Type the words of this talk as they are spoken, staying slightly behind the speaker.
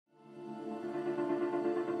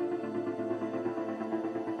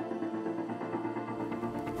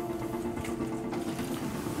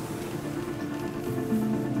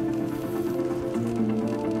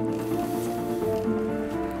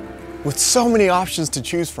With so many options to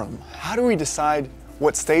choose from, how do we decide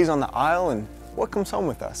what stays on the aisle and what comes home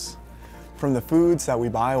with us? From the foods that we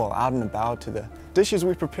buy while out and about to the dishes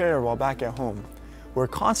we prepare while back at home, we're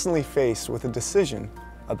constantly faced with a decision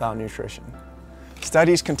about nutrition.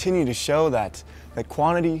 Studies continue to show that the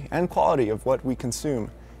quantity and quality of what we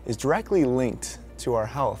consume is directly linked to our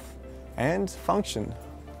health and function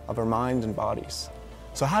of our mind and bodies.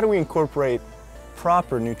 So how do we incorporate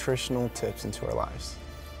proper nutritional tips into our lives?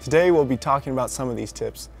 Today we'll be talking about some of these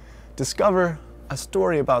tips, discover a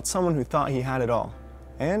story about someone who thought he had it all,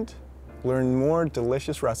 and learn more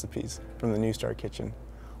delicious recipes from the NEWSTART kitchen.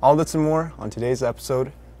 All this and more on today's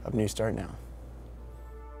episode of NEWSTART Now.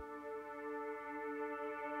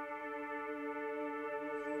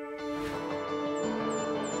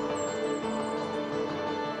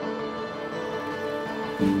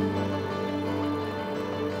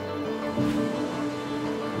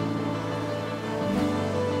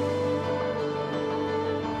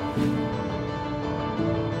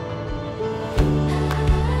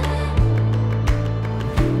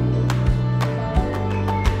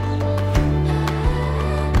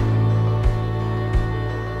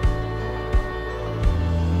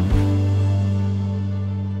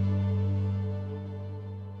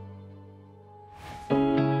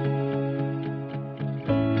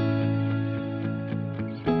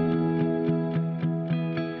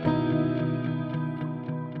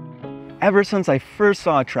 Ever since I first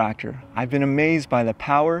saw a tractor, I've been amazed by the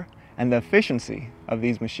power and the efficiency of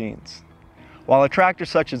these machines. While a tractor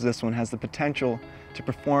such as this one has the potential to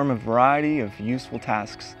perform a variety of useful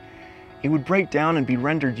tasks, it would break down and be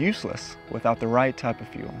rendered useless without the right type of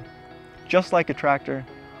fuel. Just like a tractor,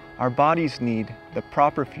 our bodies need the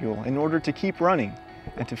proper fuel in order to keep running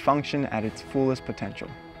and to function at its fullest potential.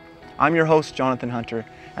 I'm your host, Jonathan Hunter,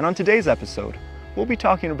 and on today's episode, we'll be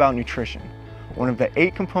talking about nutrition, one of the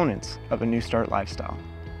 8 components of a NEWSTART lifestyle.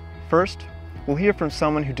 First, we'll hear from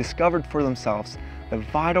someone who discovered for themselves the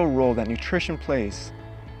vital role that nutrition plays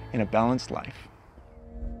in a balanced life.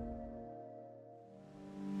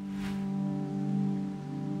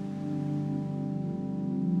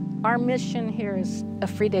 Our mission here is a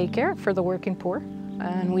free daycare for the working poor,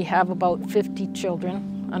 and we have about 50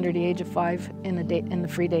 children under the age of 5 in the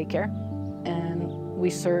free daycare, and we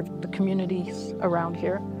serve the communities around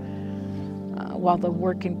here. While the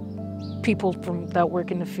working people that work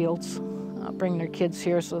in the fields bring their kids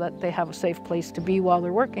here so that they have a safe place to be while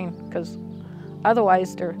they're working, because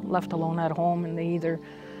otherwise they're left alone at home and they either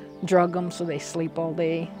drug them so they sleep all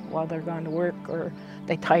day while they're gone to work, or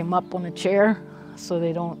they tie them up on a chair so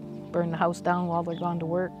they don't burn the house down while they're gone to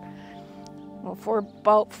work. Well, for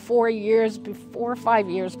about 4 or 5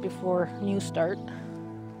 years before NEWSTART,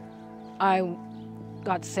 I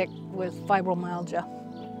got sick with fibromyalgia.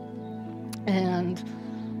 And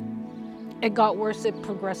it got worse, it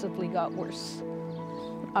progressively got worse.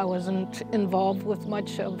 I wasn't involved with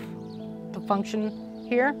much of the function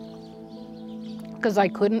here because I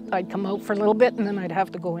couldn't. I'd come out for a little bit and then I'd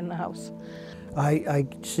have to go in the house. I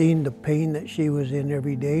seen the pain that she was in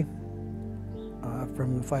every day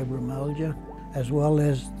from the fibromyalgia, as well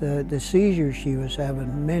as the seizures she was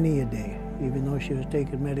having many a day. Even though she was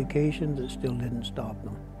taking medications, it still didn't stop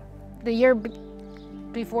them. The year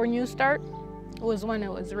before NEWSTART was when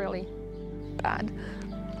it was really bad.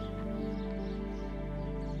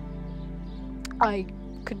 I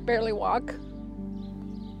could barely walk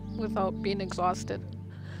without being exhausted.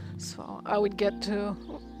 So I would get to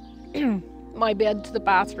my bed to the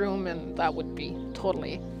bathroom and that would be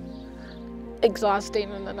totally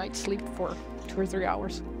exhausting, and then I'd sleep for 2 or 3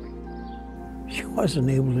 hours. She wasn't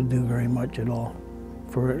able to do very much at all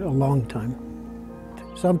for a long time.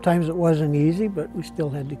 Sometimes it wasn't easy, but we still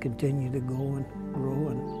had to continue to go and grow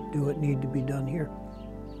and do what needed to be done here.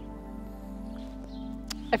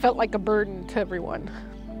 I felt like a burden to everyone.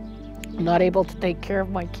 I'm not able to take care of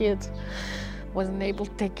my kids. Wasn't able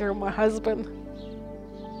to take care of my husband.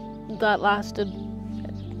 That lasted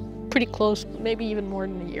pretty close, maybe even more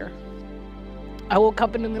than a year. I woke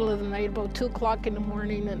up in the middle of the night about 2 o'clock in the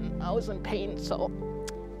morning and I was in pain,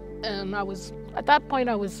 and at that point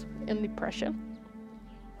I was in depression.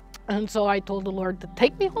 And so I told the Lord to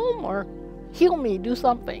take me home or heal me, do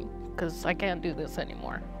something, because I can't do this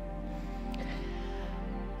anymore.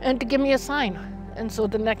 And to give me a sign. And so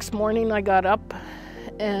the next morning I got up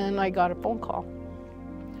and I got a phone call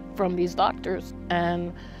from these doctors,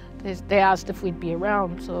 and they asked if we'd be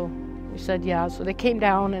around. So we said yeah. So they came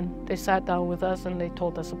down and they sat down with us and they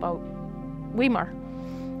told us about Weimar,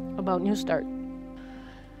 about NEWSTART.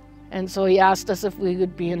 And so he asked us if we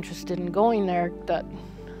would be interested in going there, that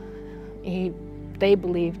they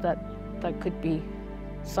believed that could be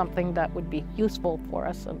something that would be useful for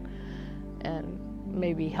us and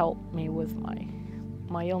maybe help me with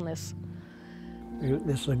my illness.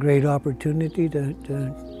 This is a great opportunity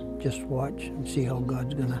to just watch and see how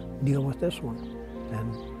God's going to deal with this one.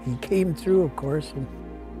 And he came through, of course. And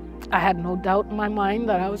I had no doubt in my mind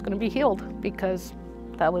that I was going to be healed, because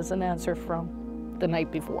that was an answer from the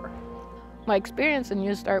night before. My experience in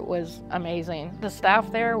NEWSTART was amazing. The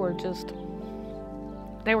staff there were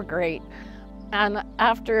they were great. And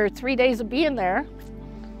after 3 days of being there,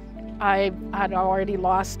 I had already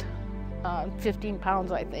lost 15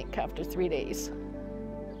 pounds, I think, after 3 days.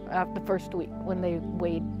 After the first week when they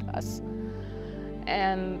weighed us.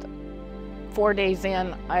 And 4 days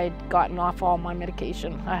in, I'd gotten off all my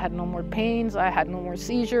medication. I had no more pains, I had no more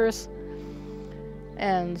seizures.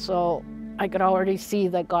 And so I could already see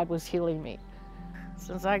that God was healing me.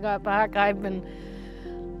 Since I got back, I've been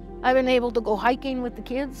able to go hiking with the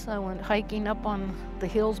kids. I went hiking up on the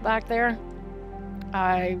hills back there.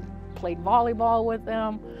 I played volleyball with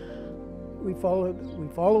them. we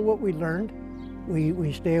follow what we learned.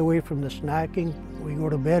 We stay away from the snacking. We go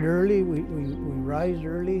to bed early, we rise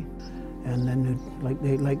early. And then,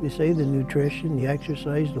 like they say, the nutrition, the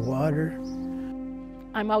exercise, the water.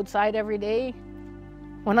 I'm outside every day.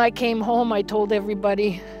 When I came home, I told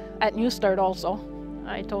everybody at NEWSTART also.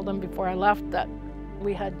 I told them before I left that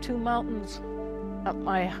we had 2 mountains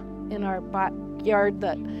in our backyard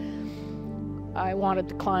that I wanted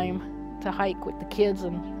to climb, to hike with the kids,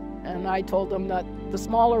 and I told them that the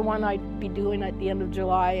smaller one I'd be doing at the end of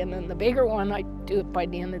July, and then the bigger one I'd do it by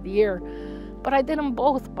the end of the year. But I did them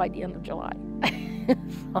both by the end of July.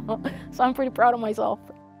 So I'm pretty proud of myself.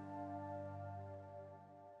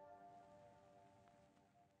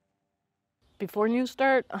 Before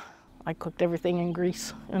NEWSTART, I cooked everything in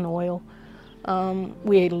grease and oil.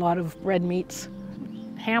 We ate a lot of red meats,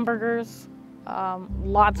 hamburgers,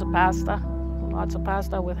 lots of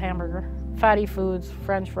pasta with hamburger. Fatty foods,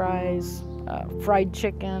 French fries, fried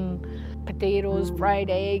chicken, potatoes,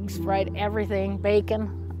 fried eggs, fried everything,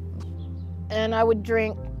 bacon. And I would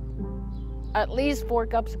drink at least 4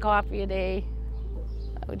 cups of coffee a day.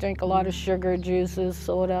 I would drink a lot of sugar, juices,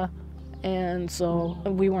 soda. And so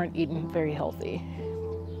we weren't eating very healthy.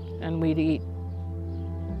 And we'd eat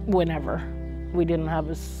whenever. We didn't have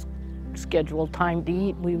a scheduled time to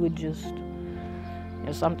eat. We would just,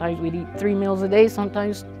 sometimes we'd eat 3 meals a day,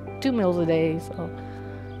 sometimes 2 meals a day.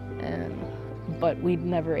 But we'd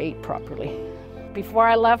never ate properly. Before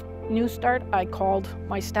I left NEWSTART, I called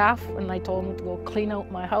my staff and I told them to go clean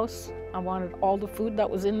out my house. I wanted all the food that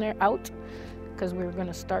was in there out because we were going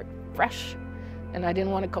to start fresh, and I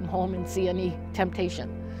didn't want to come home and see any temptation.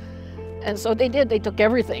 And so they did. They took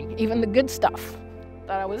everything, even the good stuff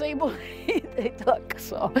that I was able to eat, they took.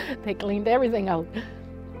 So they cleaned everything out.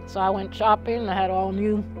 So I went shopping. I had a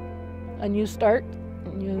new start,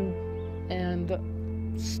 and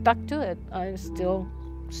stuck to it. I'm still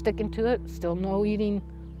sticking to it. Still no eating.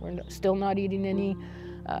 We're still not eating any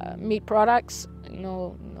meat products.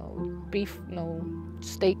 No beef, no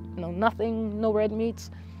steak, no nothing, no red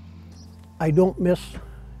meats. I don't miss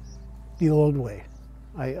the old way.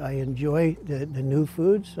 I enjoy the new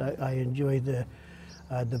foods. I enjoy the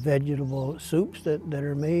vegetable soups that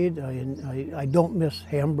are made. I don't miss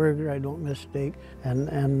hamburger. I don't miss steak,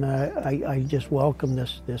 and I just welcome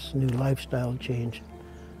this new lifestyle change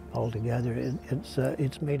altogether.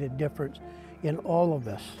 It's made a difference in all of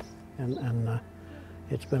us, and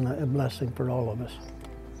it's been a blessing for all of us.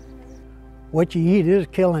 What you eat is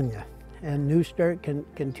killing you. And NEWSTART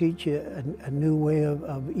can teach you a new way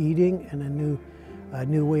of eating and a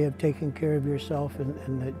new way of taking care of yourself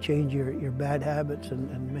and change your bad habits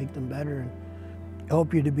and make them better and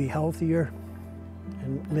help you to be healthier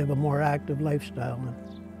and live a more active lifestyle and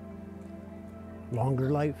longer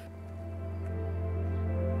life.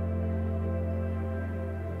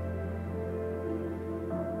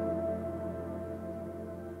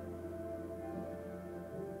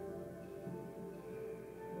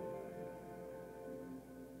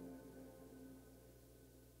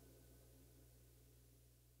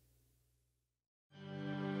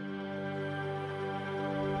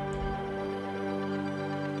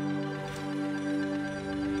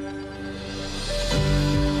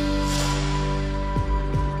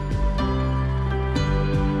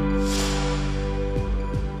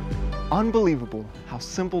 Unbelievable how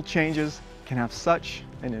simple changes can have such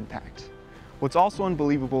an impact. What's also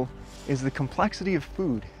unbelievable is the complexity of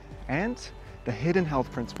food and the hidden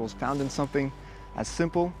health principles found in something as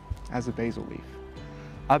simple as a basil leaf.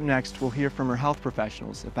 Up next, we'll hear from our health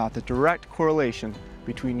professionals about the direct correlation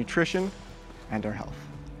between nutrition and our health.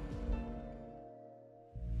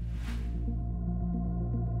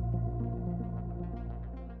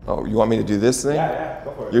 Oh, you want me to do this thing? Yeah,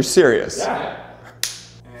 go for it. You're serious? Yeah.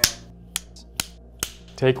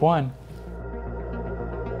 Take one.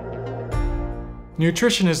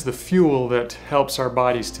 Nutrition is the fuel that helps our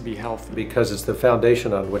bodies to be healthy. Because it's the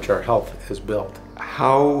foundation on which our health is built.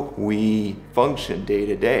 How we function day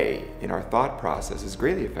to day in our thought process is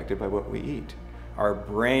greatly affected by what we eat. Our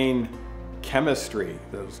brain chemistry,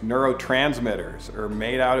 those neurotransmitters, are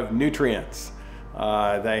made out of nutrients.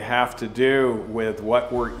 They have to do with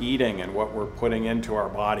what we're eating and what we're putting into our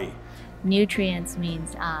body. Nutrients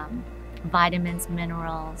means vitamins,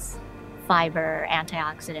 minerals, fiber,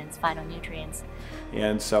 antioxidants, phytonutrients.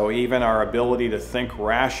 And so even our ability to think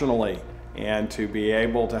rationally and to be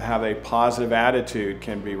able to have a positive attitude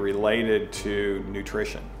can be related to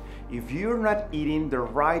nutrition. If you're not eating the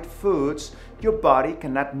right foods, your body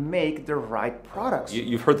cannot make the right products.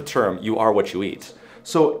 You've heard the term, you are what you eat.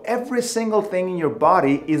 So every single thing in your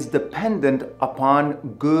body is dependent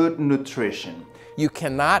upon good nutrition. You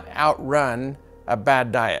cannot outrun a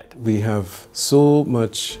bad diet. We have so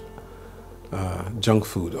much junk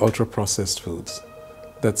food, ultra-processed foods,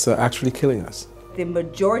 that's actually killing us. The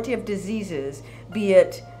majority of diseases, be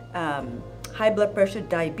it high blood pressure,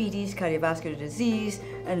 diabetes, cardiovascular disease,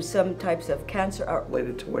 and some types of cancer are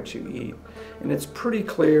related to what you eat. And it's pretty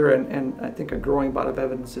clear, and I think a growing body of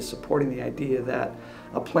evidence is supporting the idea that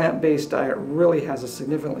a plant-based diet really has a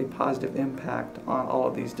significantly positive impact on all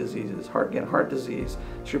of these diseases. Heart disease,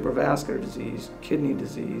 cerebrovascular disease, kidney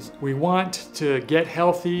disease. We want to get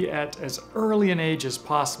healthy at as early an age as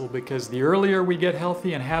possible, because the earlier we get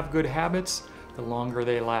healthy and have good habits, the longer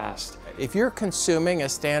they last. If you're consuming a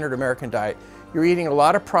standard American diet, you're eating a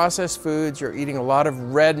lot of processed foods, you're eating a lot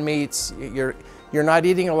of red meats, you're not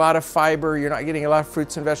eating a lot of fiber, you're not getting a lot of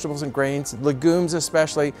fruits and vegetables and grains, legumes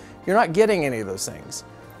especially, you're not getting any of those things.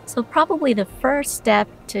 So probably the first step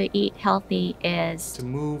to eat healthy is to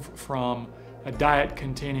move from a diet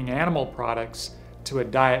containing animal products to a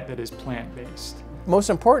diet that is plant-based. Most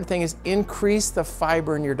important thing is increase the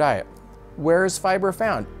fiber in your diet. Where is fiber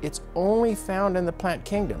found? It's only found in the plant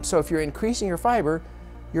kingdom. So if you're increasing your fiber,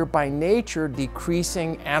 you're by nature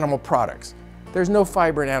decreasing animal products. There's no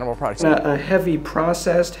fiber in animal products. A heavy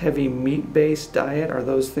processed, heavy meat-based diet are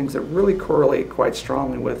those things that really correlate quite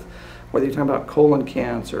strongly with whether you're talking about colon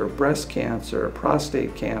cancer, breast cancer,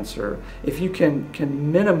 prostate cancer. If you can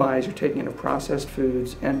minimize your taking of processed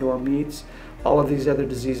foods and/or meats, all of these other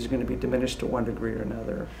diseases are going to be diminished to one degree or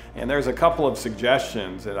another. And there's a couple of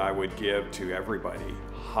suggestions that I would give to everybody.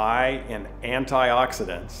 High in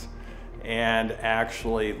antioxidants and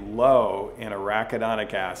actually low in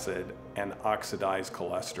arachidonic acid and oxidized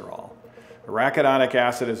cholesterol. Arachidonic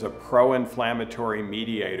acid is a pro-inflammatory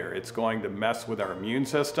mediator. It's going to mess with our immune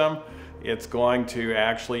system. It's going to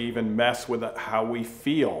actually even mess with how we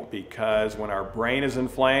feel, because when our brain is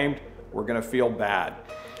inflamed, we're going to feel bad.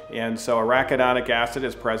 And so arachidonic acid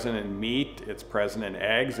is present in meat, it's present in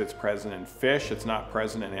eggs, it's present in fish, it's not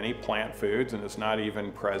present in any plant foods, and it's not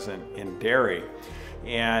even present in dairy.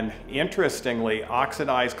 And interestingly,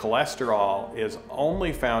 oxidized cholesterol is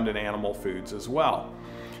only found in animal foods as well.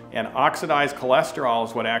 And oxidized cholesterol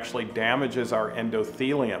is what actually damages our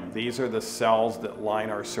endothelium. These are the cells that line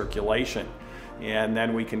our circulation. And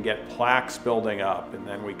then we can get plaques building up, and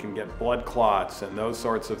then we can get blood clots and those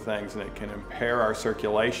sorts of things, and it can impair our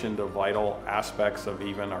circulation to vital aspects of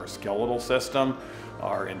even our skeletal system,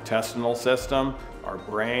 our intestinal system, our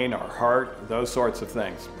brain, our heart, those sorts of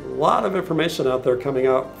things. A lot of information out there coming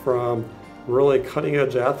out from really cutting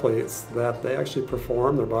edge athletes that they actually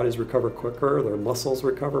perform, their bodies recover quicker, their muscles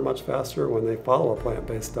recover much faster when they follow a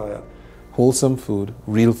plant-based diet. Wholesome food,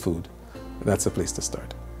 real food, that's a place to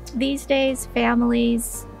start. these days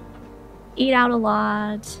families eat out a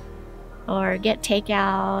lot or get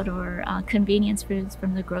takeout or convenience foods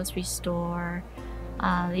from the grocery store.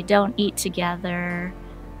 They don't eat together.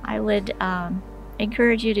 I would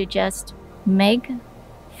encourage you to just make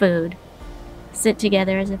food, sit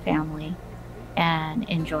together as a family, and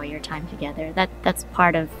enjoy your time together. That's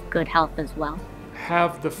part of good health as well.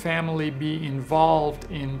 Have the family be involved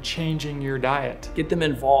in changing your diet. Get them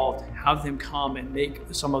involved, have them come and make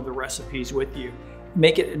some of the recipes with you.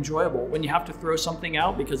 Make it enjoyable. When you have to throw something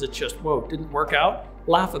out because it's just, whoa, didn't work out,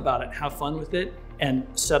 laugh about it, have fun with it, and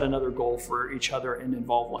set another goal for each other and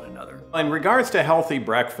involve one another. In regards to healthy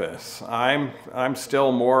breakfasts, I'm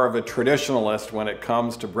still more of a traditionalist when it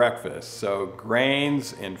comes to breakfast. So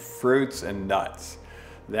grains and fruits and nuts.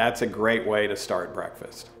 That's a great way to start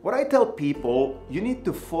breakfast. What I tell people, you need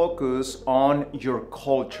to focus on your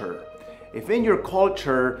culture. If in your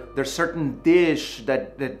culture there's certain dish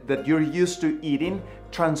that you're used to eating,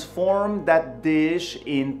 transform that dish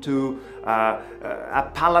into a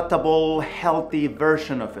palatable, healthy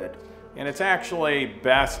version of it. And it's actually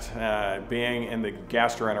best, being in the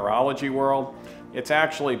gastroenterology world, it's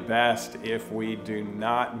actually best if we do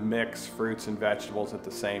not mix fruits and vegetables at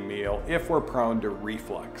the same meal if we're prone to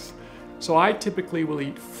reflux. So I typically will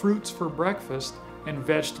eat fruits for breakfast and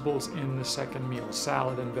vegetables in the second meal,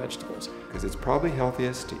 salad and vegetables. Because it's probably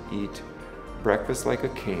healthiest to eat breakfast like a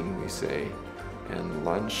king, we say, and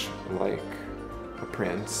lunch like a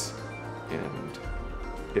prince, and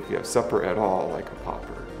if you have supper at all, like a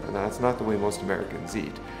pauper. And that's not the way most Americans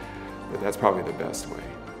eat, but that's probably the best way.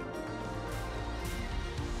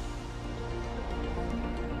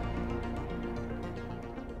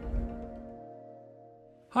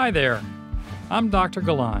 Hi there, I'm Dr.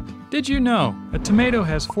 Gallant. Did you know a tomato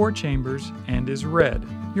has 4 chambers and is red?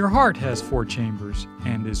 Your heart has 4 chambers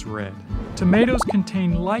and is red. Tomatoes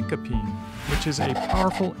contain lycopene, which is a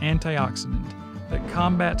powerful antioxidant that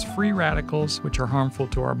combats free radicals which are harmful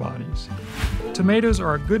to our bodies. Tomatoes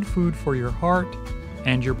are a good food for your heart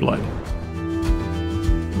and your blood.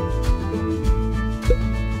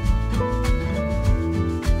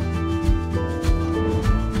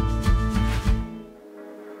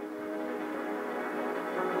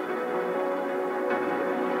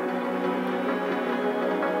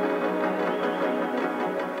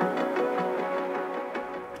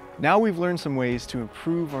 Now we've learned some ways to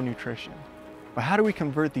improve our nutrition. But how do we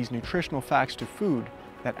convert these nutritional facts to food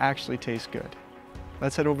that actually tastes good?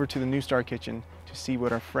 Let's head over to the NEWSTART kitchen to see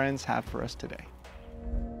what our friends have for us today.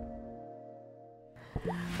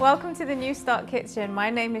 Welcome to the NEWSTART kitchen.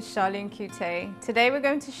 My name is Charlene Cute. Today we're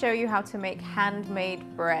going to show you how to make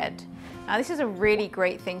handmade bread. Now this is a really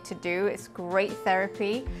great thing to do. It's great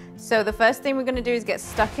therapy. So the first thing we're going to do is get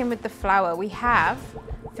stuck in with the flour. We have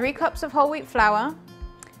 3 cups of whole wheat flour,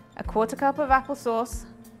 a 1/4 cup of applesauce,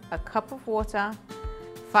 a cup of water,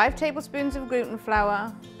 5 tablespoons of gluten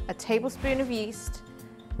flour, a tablespoon of yeast,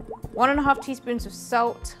 1½ teaspoons of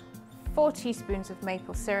salt, 4 teaspoons of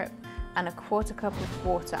maple syrup, and a 1/4 cup of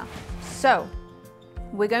water. So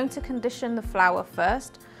we're going to condition the flour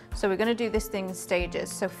first. So we're going to do this thing in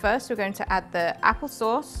stages. So first we're going to add the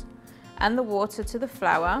applesauce and the water to the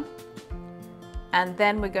flour, and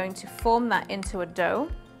then we're going to form that into a dough.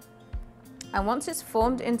 And once it's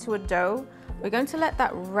formed into a dough, we're going to let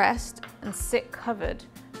that rest and sit covered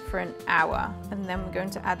for an hour, and then we're going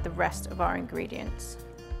to add the rest of our ingredients.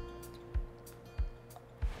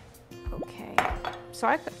 Okay, so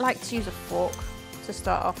I like to use a fork to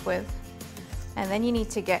start off with, and then you need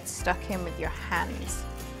to get stuck in with your hands.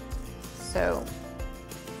 So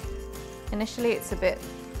initially it's a bit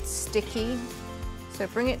sticky, so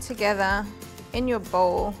bring it together in your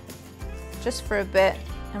bowl just for a bit.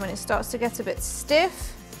 And when it starts to get a bit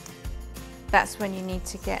stiff, that's when you need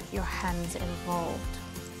to get your hands involved.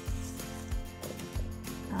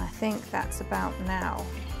 And I think that's about now.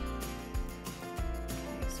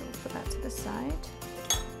 Okay, so we'll put that to the side.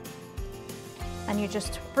 And you're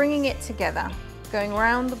just bringing it together, going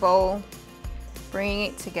around the bowl, bringing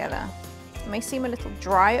it together. It may seem a little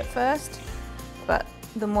dry at first, but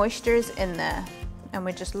the moisture is in there, and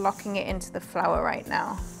we're just locking it into the flour right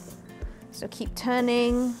now. So keep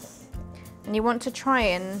turning, and you want to try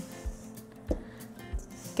and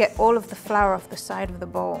get all of the flour off the side of the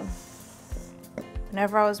bowl.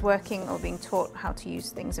 Whenever I was working or being taught how to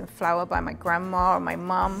use things in flour by my grandma or my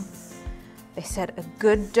mum, they said a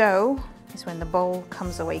good dough is when the bowl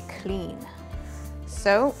comes away clean.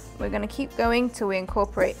 So we're going to keep going till we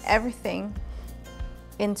incorporate everything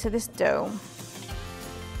into this dough,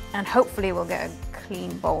 and hopefully we'll get a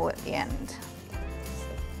clean bowl at the end.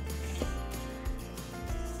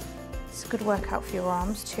 It's a good workout for your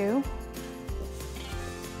arms too.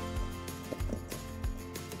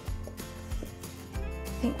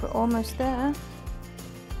 I think we're almost there.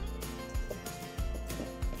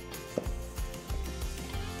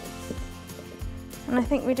 And I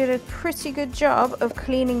think we did a pretty good job of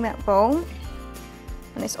cleaning that bowl.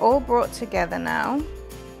 And it's all brought together now.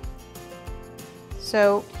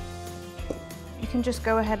 So you can just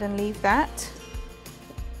go ahead and leave that.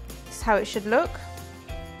 This is how it should look.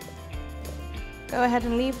 Go ahead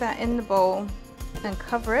and leave that in the bowl and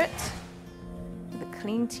cover it with a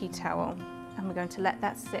clean tea towel. And we're going to let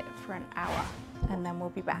that sit for an hour, and then we'll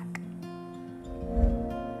be back.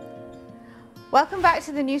 Welcome back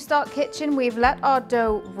to the NEWSTART kitchen. We've let our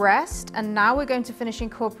dough rest, and now we're going to finish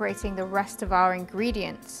incorporating the rest of our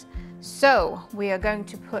ingredients. So we are going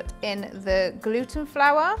to put in the gluten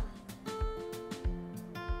flour,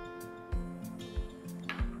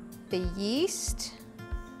 the yeast,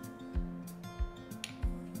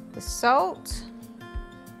 the salt,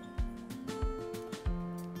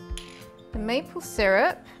 the maple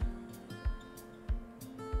syrup,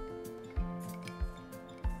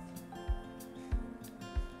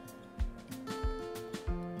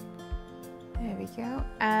 there we go,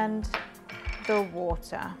 and the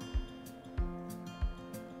water.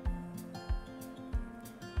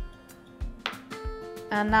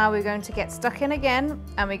 And now we're going to get stuck in again,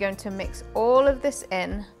 and we're going to mix all of this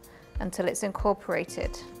in until it's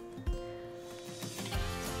incorporated.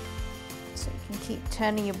 So you can keep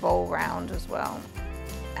turning your bowl round as well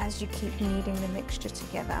as you keep kneading the mixture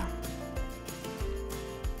together.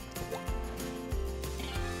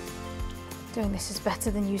 Doing this is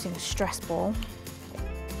better than using a stress ball.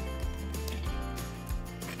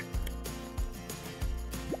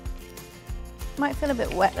 Might feel a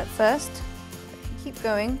bit wet at first. Keep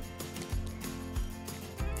going.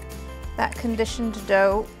 That conditioned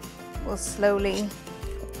dough will slowly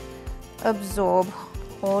absorb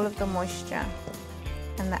all of the moisture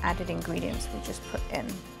and the added ingredients we just put in.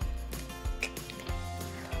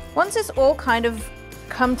 Once it's all kind of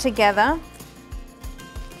come together,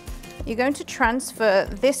 you're going to transfer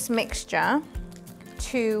this mixture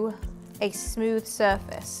to a smooth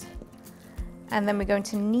surface, and then we're going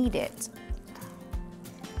to knead it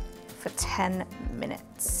for 10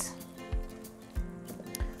 minutes.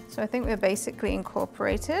 So I think we're basically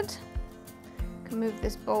incorporated. You can move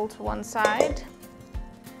this bowl to one side,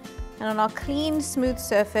 and on our clean, smooth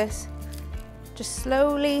surface, just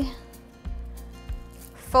slowly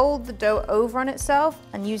fold the dough over on itself,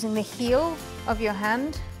 and using the heel of your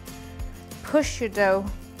hand, push your dough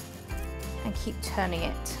and keep turning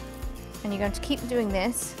it. And you're going to keep doing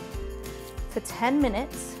this for 10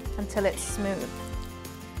 minutes until it's smooth.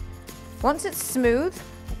 Once it's smooth,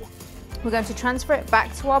 we're going to transfer it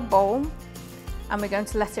back to our bowl, and we're going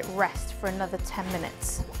to let it rest for another 10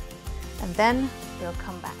 minutes. And then we'll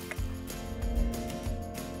come back.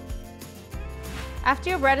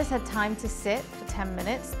 After your bread has had time to sit for 10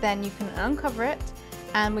 minutes, then you can uncover it,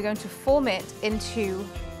 and we're going to form it into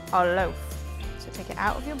our loaf. So take it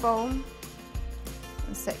out of your bowl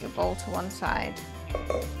and set your bowl to one side.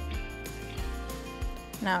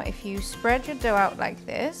 Now, if you spread your dough out like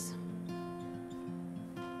this,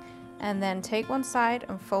 and then take one side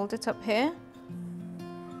and fold it up here.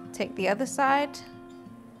 Take the other side,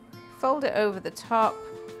 fold it over the top,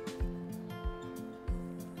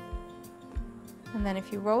 and then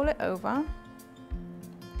if you roll it over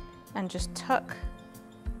and just tuck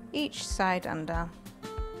each side under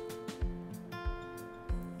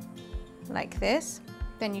like this,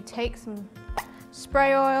 then you take some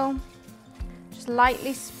spray oil, just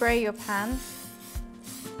lightly spray your pan.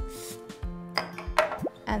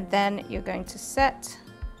 And then you're going to set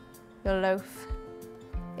your loaf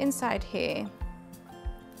inside here,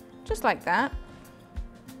 just like that.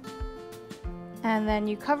 And then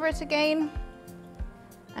you cover it again,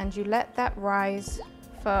 and you let that rise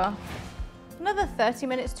for another 30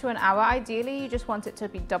 minutes to an hour. Ideally, you just want it to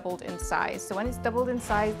be doubled in size. So when it's doubled in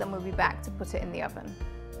size, then we'll be back to put it in the oven.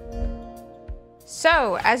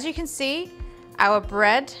 So as you can see, our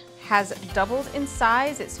bread has doubled in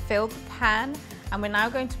size. It's filled the pan. And we're now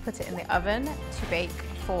going to put it in the oven to bake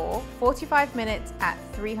for 45 minutes at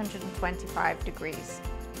 325 degrees.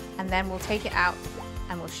 And then we'll take it out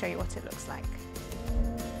and we'll show you what it looks like.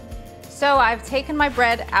 So I've taken my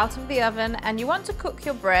bread out of the oven, and you want to cook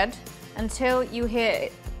your bread until you hear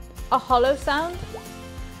a hollow sound.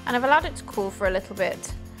 And I've allowed it to cool for a little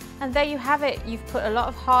bit. And there you have it. You've put a lot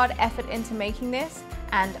of hard effort into making this,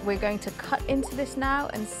 and we're going to cut into this now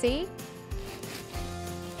and see.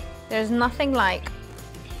 There's nothing like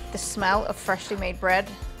the smell of freshly made bread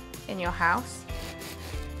in your house,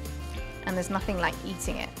 and there's nothing like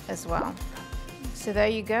eating it as well. So there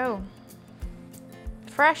you go.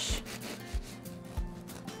 Fresh,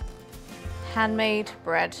 handmade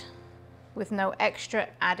bread with no extra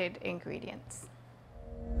added ingredients.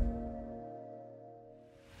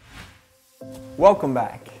 Welcome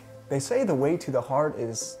back. They say the way to the heart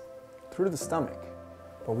is through the stomach,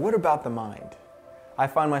 but what about the mind? I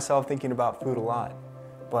find myself thinking about food a lot,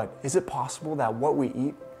 but is it possible that what we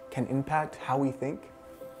eat can impact how we think?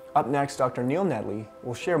 Up next, Dr. Neil Nedley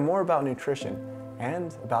will share more about nutrition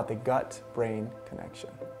and about the gut-brain connection.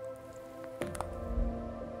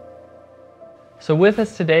 So with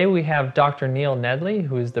us today we have Dr. Neil Nedley,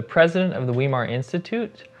 who is the president of the Weimar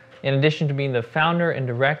Institute, in addition to being the founder and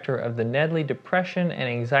director of the Nedley Depression and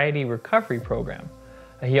Anxiety Recovery Program.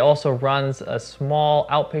 He also runs a small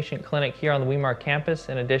outpatient clinic here on the Weimar campus,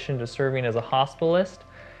 in addition to serving as a hospitalist.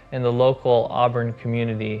 in the local Auburn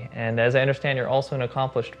community. And as I understand, you're also an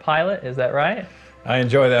accomplished pilot, is that right? I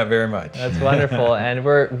enjoy that very much. That's wonderful, and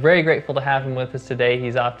we're very grateful to have him with us today.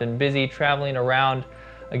 He's often busy traveling around,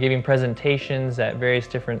 giving presentations at various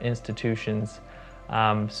different institutions.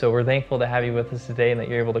 So we're thankful to have you with us today and that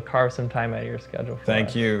you're able to carve some time out of your schedule for us.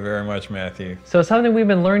 Thank you very much, Matthew. So something we've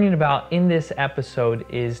been learning about in this episode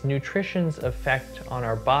is nutrition's effect on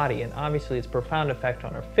our body, and obviously its profound effect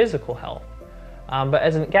on our physical health. But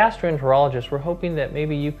as a gastroenterologist, we're hoping that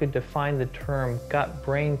maybe you could define the term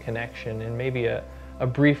gut-brain connection in maybe a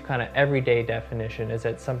brief kind of everyday definition, as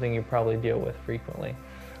it's something you probably deal with frequently.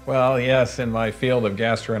 Well, yes, in my field of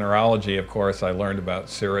gastroenterology, of course, I learned about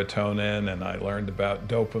serotonin, and I learned about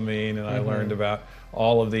dopamine, and I learned about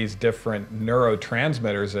all of these different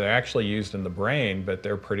neurotransmitters that are actually used in the brain, but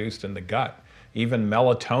they're produced in the gut. Even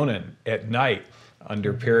melatonin at night,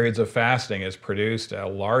 under periods of fasting, is produced a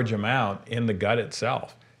large amount in the gut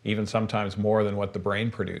itself, even sometimes more than what the brain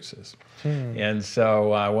produces. And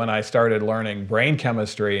so when I started learning brain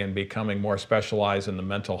chemistry and becoming more specialized in the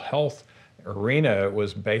mental health arena, it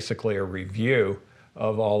was basically a review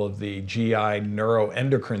of all of the GI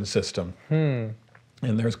neuroendocrine system. And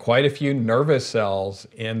there's quite a few nervous cells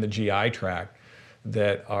in the GI tract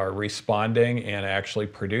that are responding and actually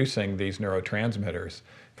producing these neurotransmitters.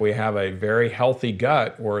 If we have a very healthy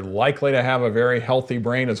gut, we're likely to have a very healthy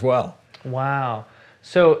brain as well. Wow.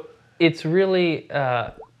 So it's really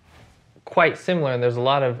quite similar, and there's a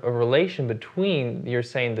lot of a relation between, you're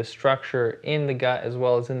saying, the structure in the gut as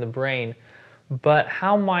well as in the brain. But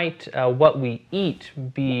how might what we eat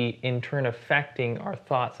be in turn affecting our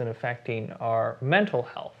thoughts and affecting our mental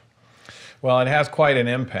health? Well, it has quite an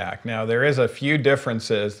impact. Now, there is a few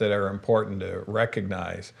differences that are important to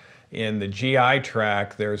recognize. In the GI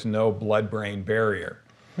tract, there's no blood-brain barrier.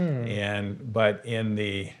 But in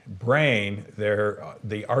the brain,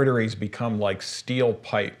 the arteries become like steel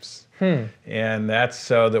pipes. And that's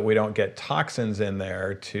so that we don't get toxins in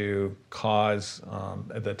there to cause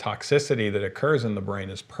the toxicity that occurs in the brain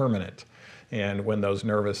is permanent, and when those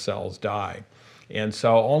nervous cells die. And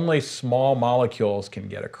so only small molecules can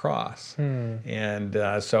get across. And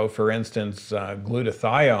so, for instance,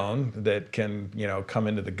 glutathione that can come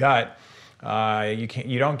into the gut,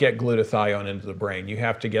 you don't get glutathione into the brain. You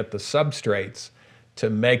have to get the substrates to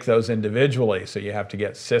make those individually. So you have to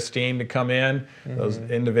get cysteine to come in, those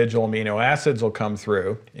individual amino acids will come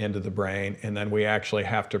through into the brain, and then we actually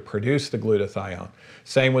have to produce the glutathione.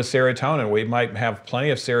 Same with serotonin. We might have plenty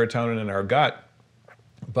of serotonin in our gut,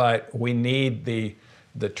 but we need the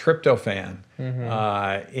tryptophan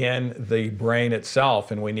in the brain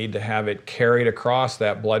itself, and we need to have it carried across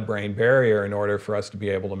that blood-brain barrier in order for us to be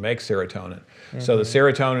able to make serotonin. So the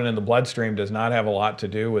serotonin in the bloodstream does not have a lot to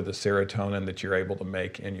do with the serotonin that you're able to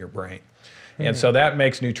make in your brain. And so that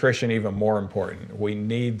makes nutrition even more important. We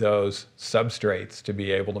need those substrates to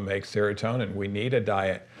be able to make serotonin. We need a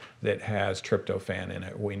diet that has tryptophan in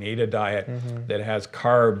it. We need a diet that has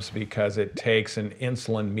carbs because it takes an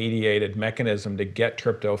insulin-mediated mechanism to get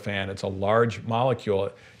tryptophan. It's a large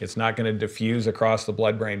molecule. It's not going to diffuse across the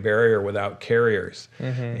blood-brain barrier without carriers.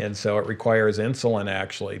 And so it requires insulin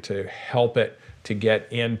actually to help it to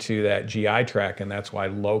get into that GI tract, and that's why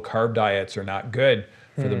low-carb diets are not good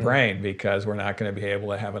for the brain, because we're not going to be able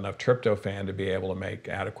to have enough tryptophan to be able to make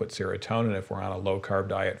adequate serotonin if we're on a low-carb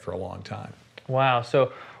diet for a long time. Wow.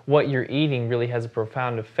 So what you're eating really has a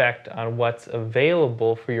profound effect on what's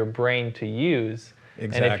available for your brain to use.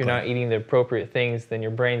 Exactly. And if you're not eating the appropriate things, then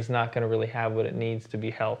your brain's not going to really have what it needs to be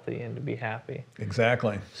healthy and to be happy.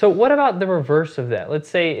 Exactly. So what about the reverse of that? Let's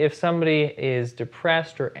say if somebody is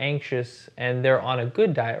depressed or anxious and they're on a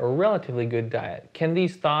good diet or a relatively good diet, can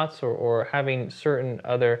these thoughts or having certain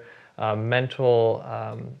other mental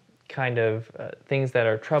kind of things that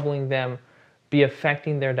are troubling them be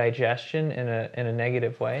affecting their digestion in a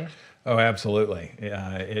negative way? Oh, absolutely.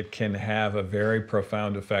 It can have a very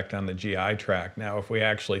profound effect on the GI tract. Now, if we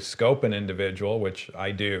actually scope an individual, which I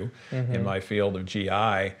do in my field of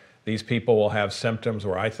GI, these people will have symptoms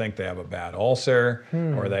where I think they have a bad ulcer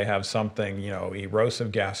or they have something,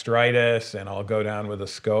 erosive gastritis, and I'll go down with a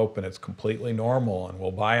scope and it's completely normal, and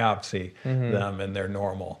we'll biopsy them and they're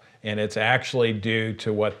normal. And it's actually due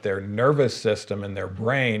to what their nervous system and their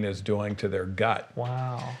brain is doing to their gut.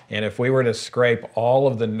 Wow. And if we were to scrape all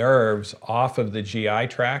of the nerves off of the GI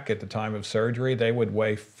tract at the time of surgery, they would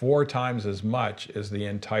weigh 4 times as much as the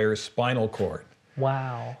entire spinal cord.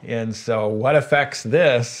 Wow. And so what affects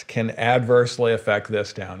this can adversely affect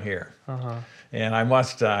this down here. And I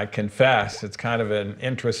must confess, it's kind of an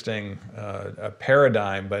interesting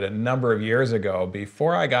paradigm, but a number of years ago,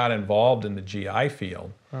 before I got involved in the GI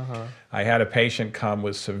field, I had a patient come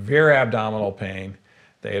with severe abdominal pain.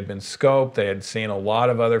 They had been scoped, they had seen a lot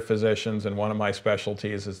of other physicians, and one of my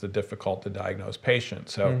specialties is the difficult to diagnose patient.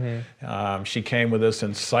 So she came with this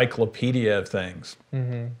encyclopedia of things.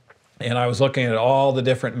 And I was looking at all the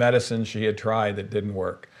different medicines she had tried that didn't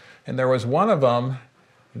work. And there was one of them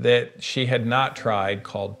that she had not tried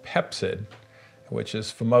called Pepsid, which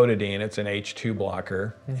is famotidine. It's an H2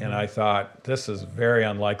 blocker. And I thought, this is very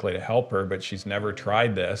unlikely to help her, but she's never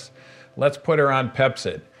tried this. Let's put her on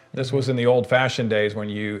Pepsid. This was in the old-fashioned days when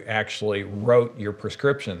you actually wrote your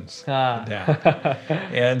prescriptions down.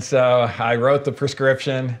 And so I wrote the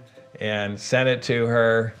prescription and sent it to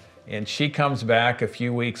her. And she comes back a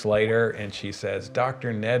few weeks later and she says,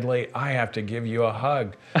 Dr. Nedley, I have to give you a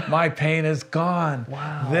hug. My pain is gone.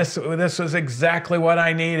 Wow. This was exactly what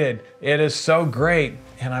I needed. It is so great.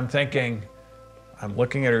 And I'm thinking, I'm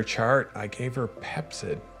looking at her chart. I gave her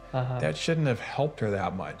Pepsid. That shouldn't have helped her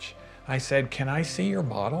that much. I said, can I see your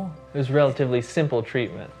bottle? It was relatively simple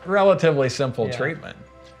treatment. Relatively simple treatment.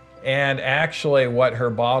 And actually what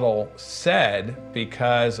her bottle said,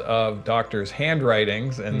 because of doctors'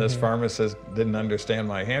 handwritings, and this pharmacist didn't understand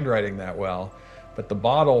my handwriting that well, but the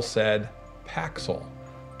bottle said Paxil,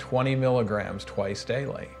 20 milligrams twice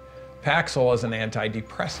daily. Paxil is an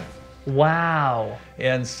antidepressant. Wow.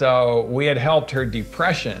 And so we had helped her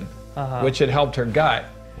depression, which had helped her gut.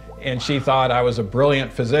 And she thought I was a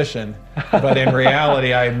brilliant physician, but in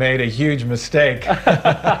reality, I made a huge mistake.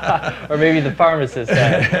 Or maybe the pharmacist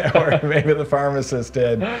did. Or maybe the pharmacist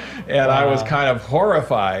did. And I was kind of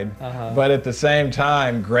horrified, but at the same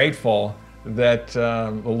time, grateful that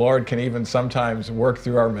the Lord can even sometimes work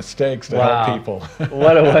through our mistakes to help people.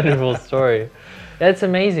 What a wonderful story. That's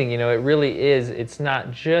amazing. You know, it really is. It's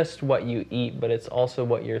not just what you eat, but it's also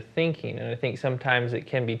what you're thinking. And I think sometimes it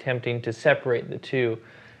can be tempting to separate the two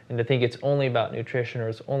and to think it's only about nutrition or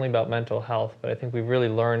it's only about mental health. But I think we've really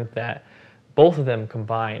learned that both of them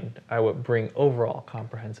combined are what bring overall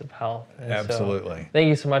comprehensive health. And absolutely. So, thank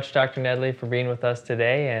you so much, Dr. Nedley, for being with us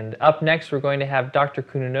today. And up next, we're going to have Dr.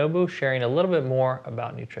 Kuninobu sharing a little bit more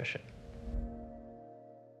about nutrition.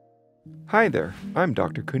 Hi there, I'm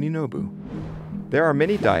Dr. Kuninobu. There are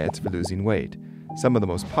many diets for losing weight, some of the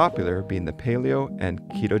most popular being the paleo and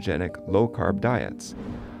ketogenic low-carb diets.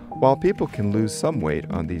 While people can lose some weight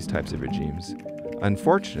on these types of regimes,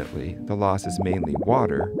 unfortunately, the loss is mainly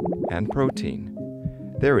water and protein.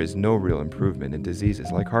 There is no real improvement in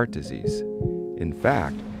diseases like heart disease. In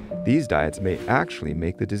fact, these diets may actually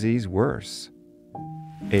make the disease worse.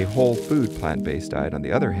 A whole food plant-based diet, on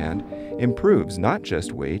the other hand, improves not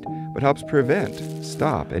just weight, but helps prevent,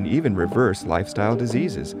 stop, and even reverse lifestyle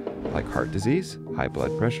diseases like heart disease, high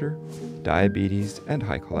blood pressure, diabetes, and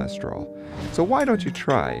high cholesterol. So why don't you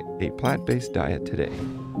try a plant-based diet today?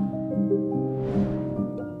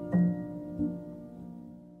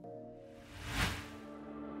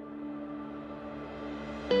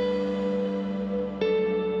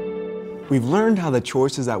 We've learned how the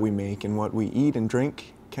choices that we make and what we eat and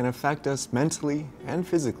drink can affect us mentally and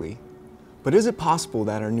physically. But is it possible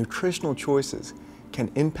that our nutritional choices can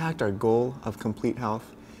impact our goal of complete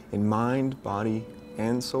health in mind, body,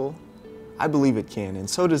 and soul? I believe it can, and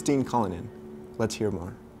so does Dean Cullinan. Let's hear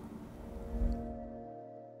more.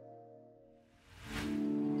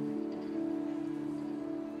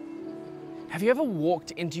 Have you ever walked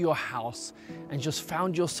into your house and just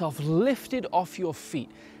found yourself lifted off your feet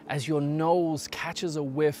as your nose catches a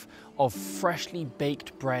whiff of freshly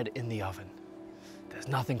baked bread in the oven? There's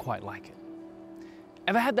nothing quite like it.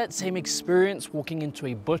 Ever had that same experience walking into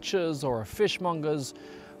a butcher's or a fishmonger's?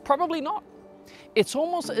 Probably not. It's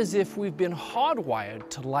almost as if we've been hardwired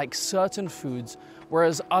to like certain foods,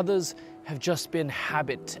 whereas others have just been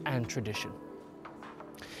habit and tradition.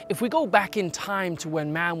 If we go back in time to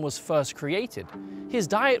when man was first created, his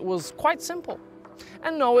diet was quite simple.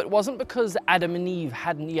 And no, it wasn't because Adam and Eve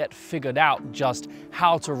hadn't yet figured out just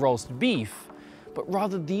how to roast beef, but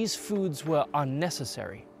rather these foods were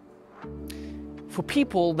unnecessary. For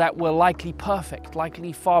people that were likely perfect,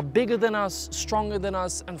 likely far bigger than us, stronger than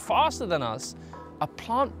us, and faster than us, a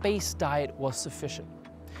plant-based diet was sufficient.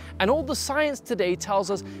 And all the science today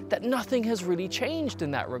tells us that nothing has really changed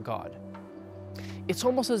in that regard. It's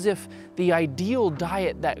almost as if the ideal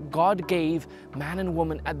diet that God gave man and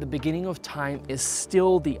woman at the beginning of time is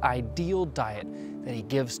still the ideal diet that He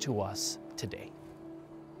gives to us today.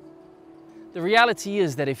 The reality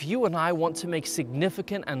is that if you and I want to make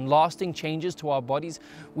significant and lasting changes to our bodies,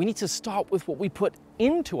 we need to start with what we put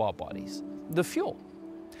into our bodies, the fuel.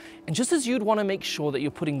 And just as you'd want to make sure that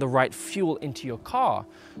you're putting the right fuel into your car,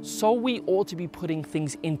 so we ought to be putting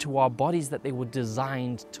things into our bodies that they were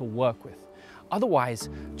designed to work with. Otherwise,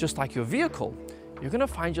 just like your vehicle, you're going to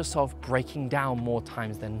find yourself breaking down more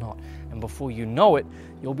times than not. And before you know it,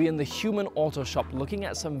 you'll be in the human auto shop looking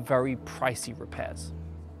at some very pricey repairs.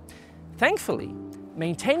 Thankfully,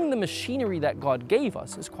 maintaining the machinery that God gave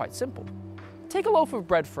us is quite simple. Take a loaf of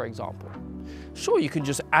bread, for example. Sure, you can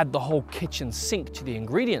just add the whole kitchen sink to the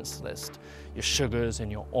ingredients list, your sugars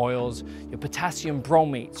and your oils, your potassium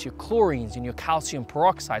bromates, your chlorines and your calcium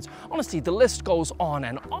peroxides. Honestly, the list goes on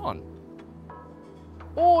and on.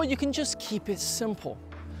 Or you can just keep it simple.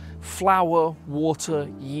 Flour, water,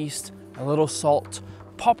 yeast, a little salt,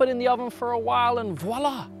 pop it in the oven for a while and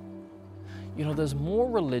voila! You know, there's more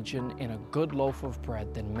religion in a good loaf of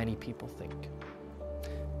bread than many people think.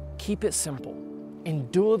 Keep it simple,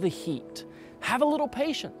 endure the heat, have a little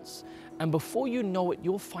patience, and before you know it,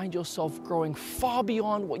 you'll find yourself growing far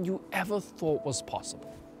beyond what you ever thought was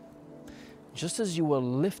possible. Just as you were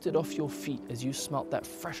lifted off your feet as you smelt that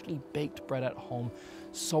freshly baked bread at home,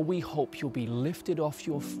 so we hope you'll be lifted off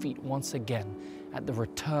your feet once again at the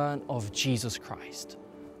return of Jesus Christ,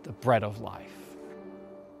 the bread of life.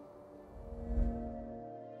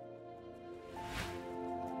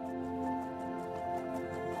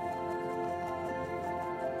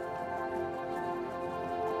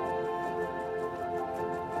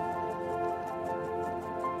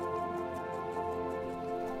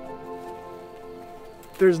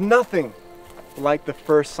 There's nothing like the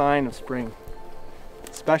first sign of spring,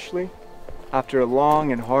 especially after a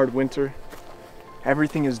long and hard winter.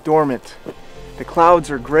 Everything is dormant, the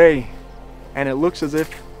clouds are gray, and it looks as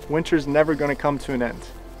if winter's never going to come to an end.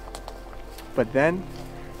 But then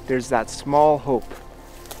there's that small hope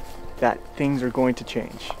that things are going to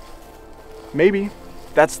change. Maybe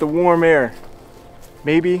that's the warm air,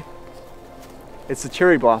 maybe it's the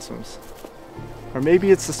cherry blossoms, or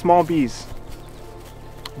maybe it's the small bees.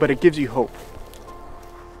 But it gives you hope.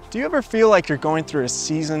 Do you ever feel like you're going through a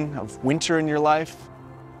season of winter in your life?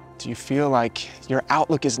 Do you feel like your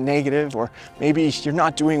outlook is negative, or maybe you're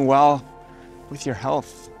not doing well with your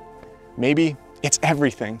health? Maybe it's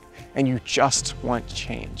everything and you just want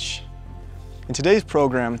change. In today's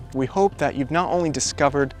program, we hope that you've not only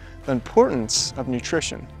discovered the importance of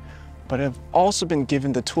nutrition, but have also been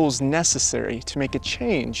given the tools necessary to make a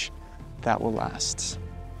change that will last.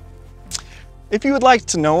 If you would like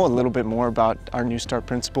to know a little bit more about our NEWSTART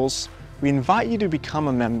principles, we invite you to become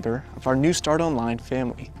a member of our NEWSTART Online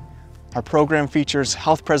family. Our program features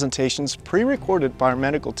health presentations pre-recorded by our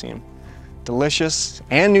medical team, delicious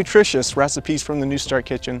and nutritious recipes from the NEWSTART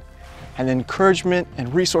kitchen, and encouragement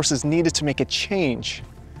and resources needed to make a change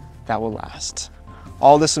that will last.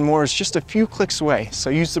 All this and more is just a few clicks away, so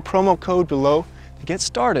use the promo code below to get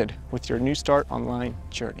started with your NEWSTART Online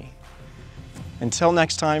journey. Until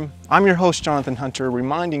next time, I'm your host, Jonathan Hunter,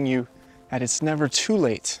 reminding you that it's never too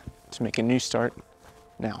late to make a new start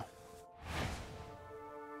now.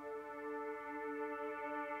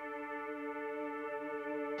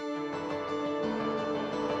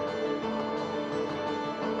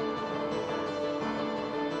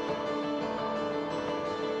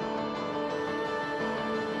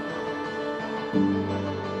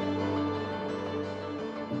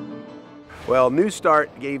 Well,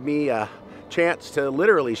 NEWSTART gave me a chance to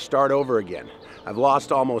literally start over again. I've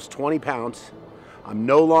lost almost 20 pounds. I'm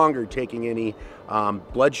no longer taking any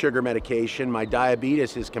blood sugar medication. My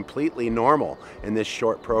diabetes is completely normal in this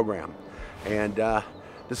short program. And the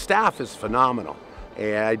staff is phenomenal.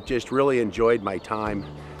 And I just really enjoyed my time.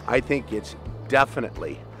 I think it's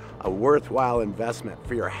definitely a worthwhile investment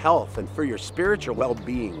for your health and for your spiritual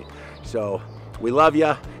well-being. So we love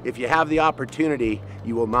you. If you have the opportunity,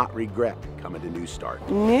 you will not regret coming to NEWSTART.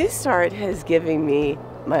 NEWSTART has given me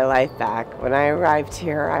my life back. When I arrived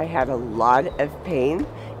here, I had a lot of pain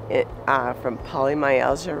from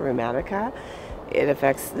polymyalgia rheumatica. It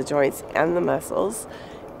affects the joints and the muscles.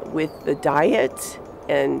 With the diet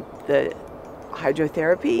and the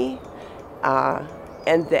hydrotherapy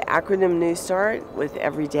and the acronym NEWSTART with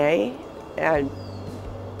every day and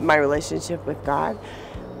my relationship with God,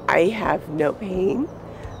 I have no pain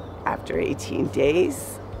after 18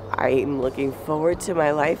 days. I'm looking forward to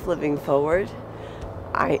my life living forward.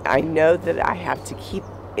 I know that I have to keep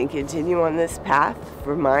and continue on this path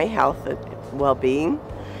for my health and well-being.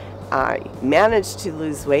 I managed to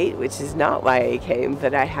lose weight, which is not why I came,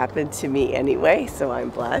 but it happened to me anyway, so I'm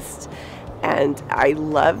blessed. And I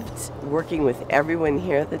loved working with everyone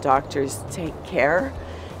here. The doctors take care,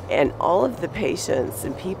 and all of the patients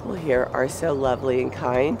and people here are so lovely and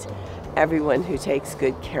kind. Everyone who takes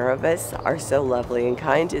good care of us are so lovely and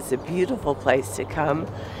kind. It's a beautiful place to come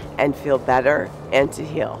and feel better and to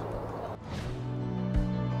heal.